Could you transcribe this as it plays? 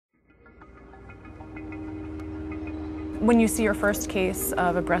When you see your first case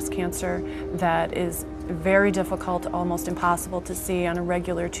of a breast cancer that is very difficult, almost impossible to see on a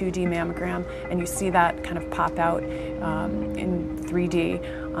regular 2D mammogram, and you see that kind of pop out in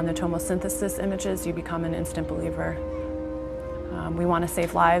 3D on the tomosynthesis images, you become an instant believer. We want to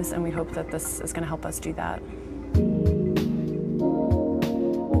save lives, and we hope that this is going to help us do that.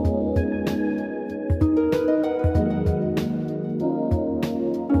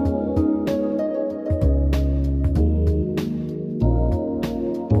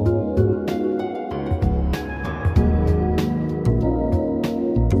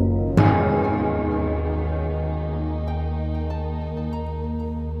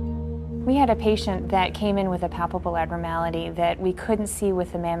 We had a patient that came in with a palpable abnormality that we couldn't see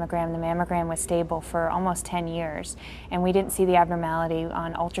with the mammogram. The mammogram was stable for almost 10 years, and we didn't see the abnormality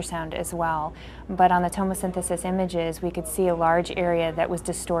on ultrasound as well. But on the tomosynthesis images, we could see a large area that was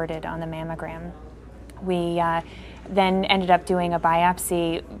distorted on the mammogram. We then ended up doing a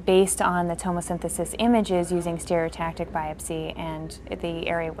biopsy based on the tomosynthesis images using stereotactic biopsy, and the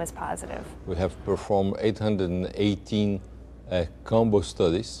area was positive. We have performed 818 combo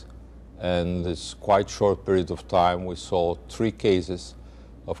studies. And in this quite short period of time, we saw 3 cases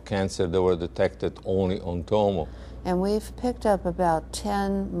of cancer that were detected only on tomo. And we've picked up about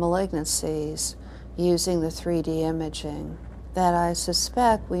 10 malignancies using the 3D imaging that I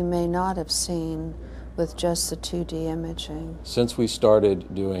suspect we may not have seen with just the 2D imaging. Since we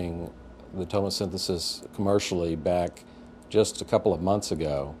started doing the tomosynthesis commercially back just a couple of months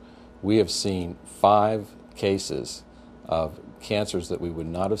ago, we have seen 5 cases of cancers that we would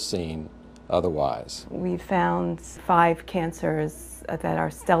not have seen otherwise. We found 5 cancers that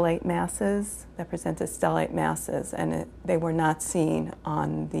are stellate masses, that present as stellate masses, and they were not seen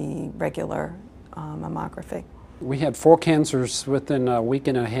on the regular mammography. We had 4 cancers within a week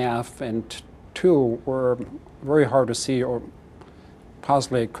and a half, and 2 were very hard to see or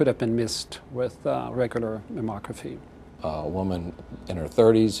possibly could have been missed with regular mammography. A woman in her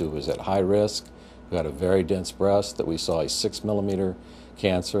 30s who was at high risk, who had a very dense breast, that we saw a 6-millimeter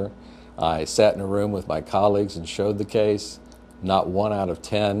cancer. I sat in a room with my colleagues and showed the case. Not 1 out of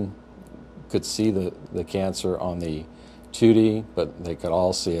 10 could see the cancer on the 2D, but they could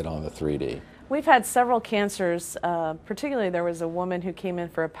all see it on the 3D. We've had several cancers, particularly there was a woman who came in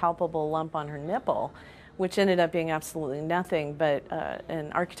for a palpable lump on her nipple, which ended up being absolutely nothing, but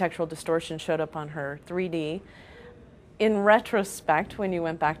an architectural distortion showed up on her 3D. In retrospect, when you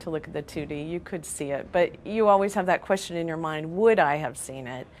went back to look at the 2D, you could see it, but you always have that question in your mind, would I have seen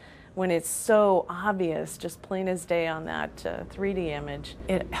it? When it's so obvious, just plain as day on that 3D image.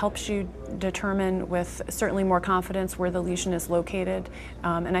 It helps you determine with certainly more confidence where the lesion is located,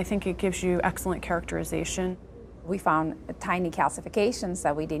 and I think it gives you excellent characterization. We found tiny calcifications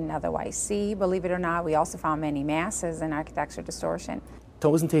that we didn't otherwise see. Believe it or not, we also found many masses in architectural distortion.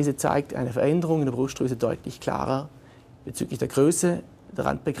 Tomosynthese zeigt eine Veränderung in der Brustdrüse deutlich klarer bezüglich der Größe, der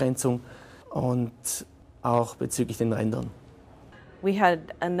Randbegrenzung und auch bezüglich den Rändern. We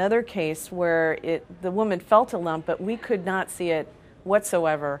had another case where the woman felt a lump, but we could not see it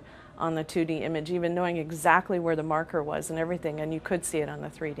whatsoever on the 2D image, even knowing exactly where the marker was and everything, and you could see it on the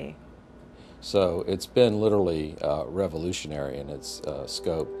 3D. So it's been literally revolutionary in its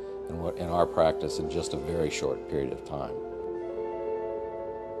scope in our practice in just a very short period of time.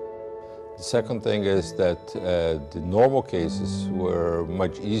 The second thing is that the normal cases were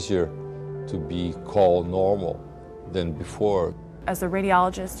much easier to be called normal than before. As a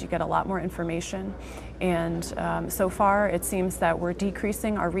radiologist, you get a lot more information, and so far it seems that we're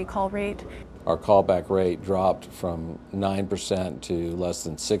decreasing our recall rate. Our callback rate dropped from 9% to less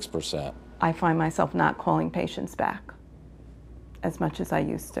than 6%. I find myself not calling patients back as much as I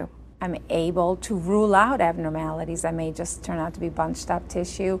used to. I'm able to rule out abnormalities that may just turn out to be bunched up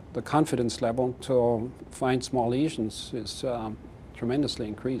tissue. The confidence level to find small lesions is tremendously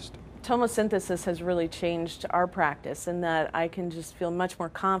increased. Tomosynthesis has really changed our practice in that I can just feel much more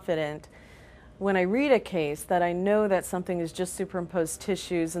confident when I read a case that I know that something is just superimposed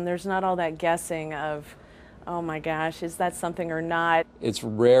tissues and there's not all that guessing of, oh my gosh, is that something or not? It's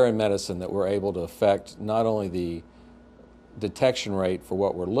rare in medicine that we're able to affect not only the detection rate for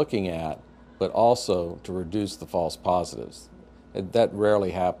what we're looking at, but also to reduce the false positives. That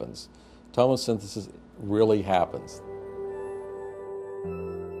rarely happens. Tomosynthesis really happens.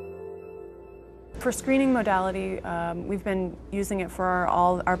 For screening modality, we've been using it for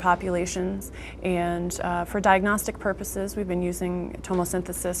all our populations, and for diagnostic purposes, we've been using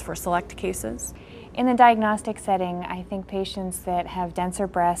tomosynthesis for select cases. In the diagnostic setting, I think patients that have denser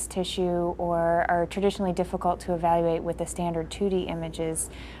breast tissue or are traditionally difficult to evaluate with the standard 2D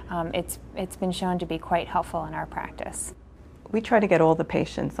images, it's been shown to be quite helpful in our practice. We try to get all the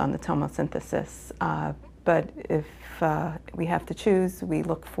patients on the tomosynthesis, but if we have to choose, we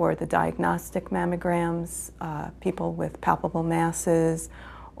look for the diagnostic mammograms, people with palpable masses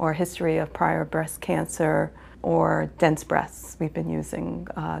or history of prior breast cancer or dense breasts. We've been using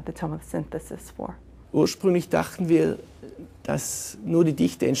the tomosynthesis for. Ursprünglich dachten wir, dass nur die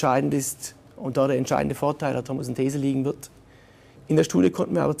Dichte entscheidend ist und da der entscheidende Vorteil der Tomosynthese liegen wird. In der Studie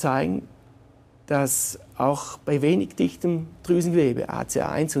konnten wir aber zeigen, dass auch bei wenig dichtem Drüsengewebe,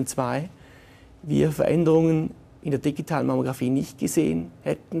 ACA1 und 2, wir Veränderungen in der digitalen Mammographie nicht gesehen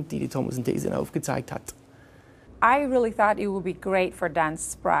hätten, die die Tomosynthese aufgezeigt hat. I really thought it would be great for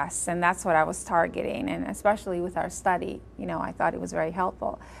dense breasts, and that's what I was targeting, and especially with our study, I thought it was very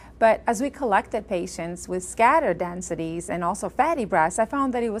helpful. But as we collected patients with scattered densities and also fatty breasts, I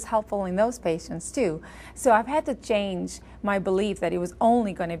found that it was helpful in those patients too. So I've had to change my belief that it was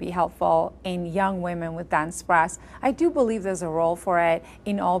only going to be helpful in young women with dense breasts. I do believe there's a role for it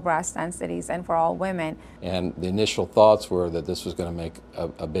in all breast densities and for all women. And the initial thoughts were that this was going to make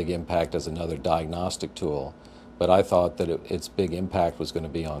a big impact as another diagnostic tool. But I thought that its big impact was going to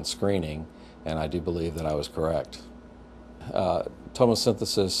be on screening, and I do believe that I was correct.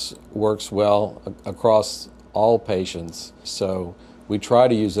 Tomosynthesis works well across all patients, so we try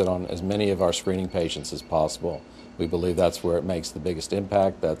to use it on as many of our screening patients as possible. We believe that's where it makes the biggest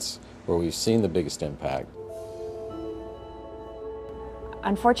impact, that's where we've seen the biggest impact.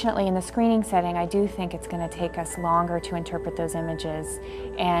 Unfortunately, in the screening setting, I do think it's going to take us longer to interpret those images,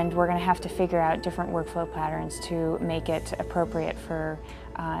 and we're going to have to figure out different workflow patterns to make it appropriate for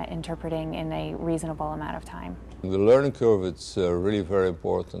interpreting in a reasonable amount of time. The learning curve is really very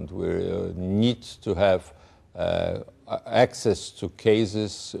important. We need to have access to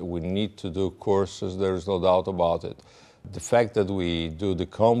cases, we need to do courses, there's no doubt about it. The fact that we do the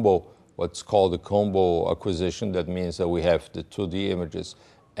combo, what's called the combo acquisition, that means that we have the 2D images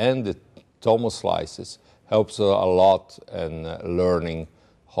and the tomo slices, helps a lot in learning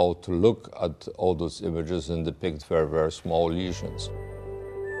how to look at all those images and depict very, very small lesions.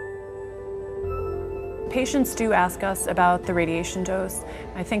 Patients do ask us about the radiation dose.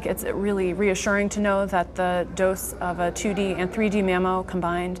 I think it's really reassuring to know that the dose of a 2D and 3D mammo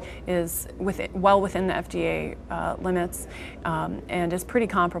combined is well within the FDA limits, and is pretty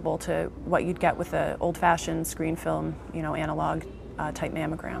comparable to what you'd get with an old-fashioned screen film, analog type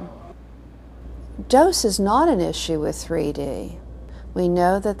mammogram. Dose is not an issue with 3D. We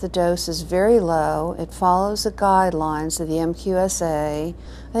know that the dose is very low. It follows the guidelines of the MQSA.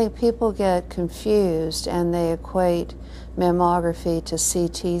 I think people get confused and they equate mammography to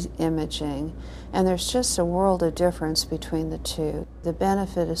CT imaging, and there's just a world of difference between the two. The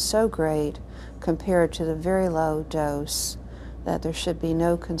benefit is so great compared to the very low dose that there should be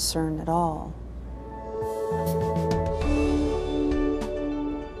no concern at all.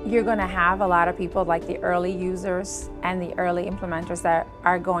 You're going to have a lot of people like the early users and the early implementers that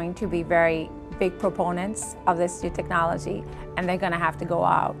are going to be very big proponents of this new technology, and they're going to have to go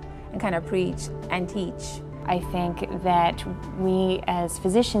out and kind of preach and teach. I think that we as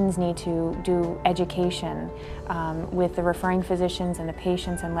physicians need to do education with the referring physicians and the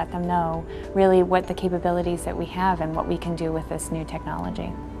patients and let them know really what the capabilities that we have and what we can do with this new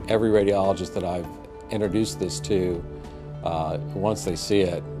technology. Every radiologist that I've introduced this to, once they see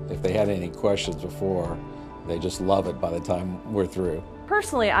it, if they had any questions before, they just love it by the time we're through.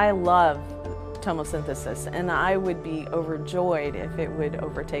 Personally, I love tomosynthesis, and I would be overjoyed if it would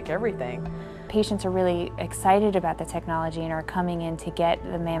overtake everything. Patients are really excited about the technology and are coming in to get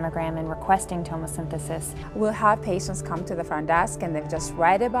the mammogram and requesting tomosynthesis. We'll have patients come to the front desk and they've just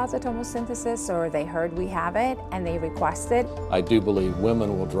read about the tomosynthesis, or they heard we have it and they request it. I do believe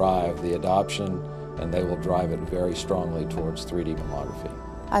women will drive the adoption, and they will drive it very strongly towards 3D mammography.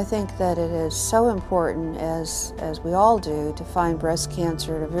 I think that it is so important, as we all do, to find breast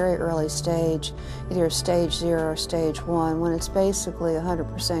cancer at a very early stage, either stage 0 or stage 1, when it's basically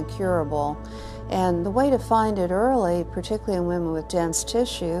 100% curable. And the way to find it early, particularly in women with dense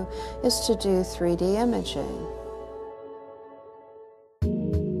tissue, is to do 3D imaging.